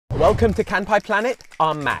Welcome to Kanpai Planet,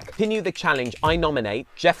 I'm Mac. Continue the challenge, I nominate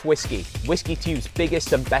Jeff Whisky, WhiskyTube's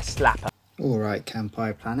biggest and best slapper. Alright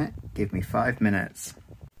Kanpai Planet, give me 5 minutes.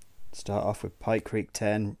 Start off with Pike Creek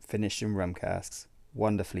 10 finished in rum casks.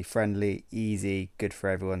 Wonderfully friendly, easy, good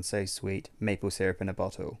for everyone, so sweet. Maple syrup in a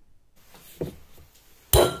bottle.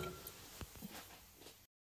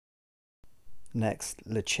 Next,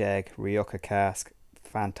 Ledaig Rioja cask.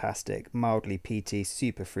 Fantastic, mildly peaty,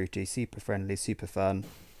 super fruity, super friendly, super fun.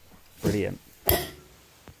 Brilliant.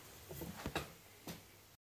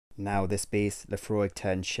 Now this beast, Laphroaig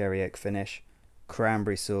 10 sherry oak finish.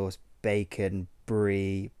 Cranberry sauce, bacon,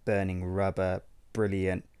 brie, burning rubber.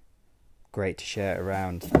 Brilliant. Great to share it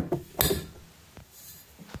around.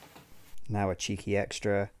 Now a cheeky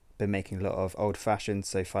extra. Been making a lot of old fashions,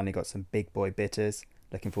 so finally got some big boy bitters.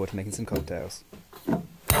 Looking forward to making some cocktails.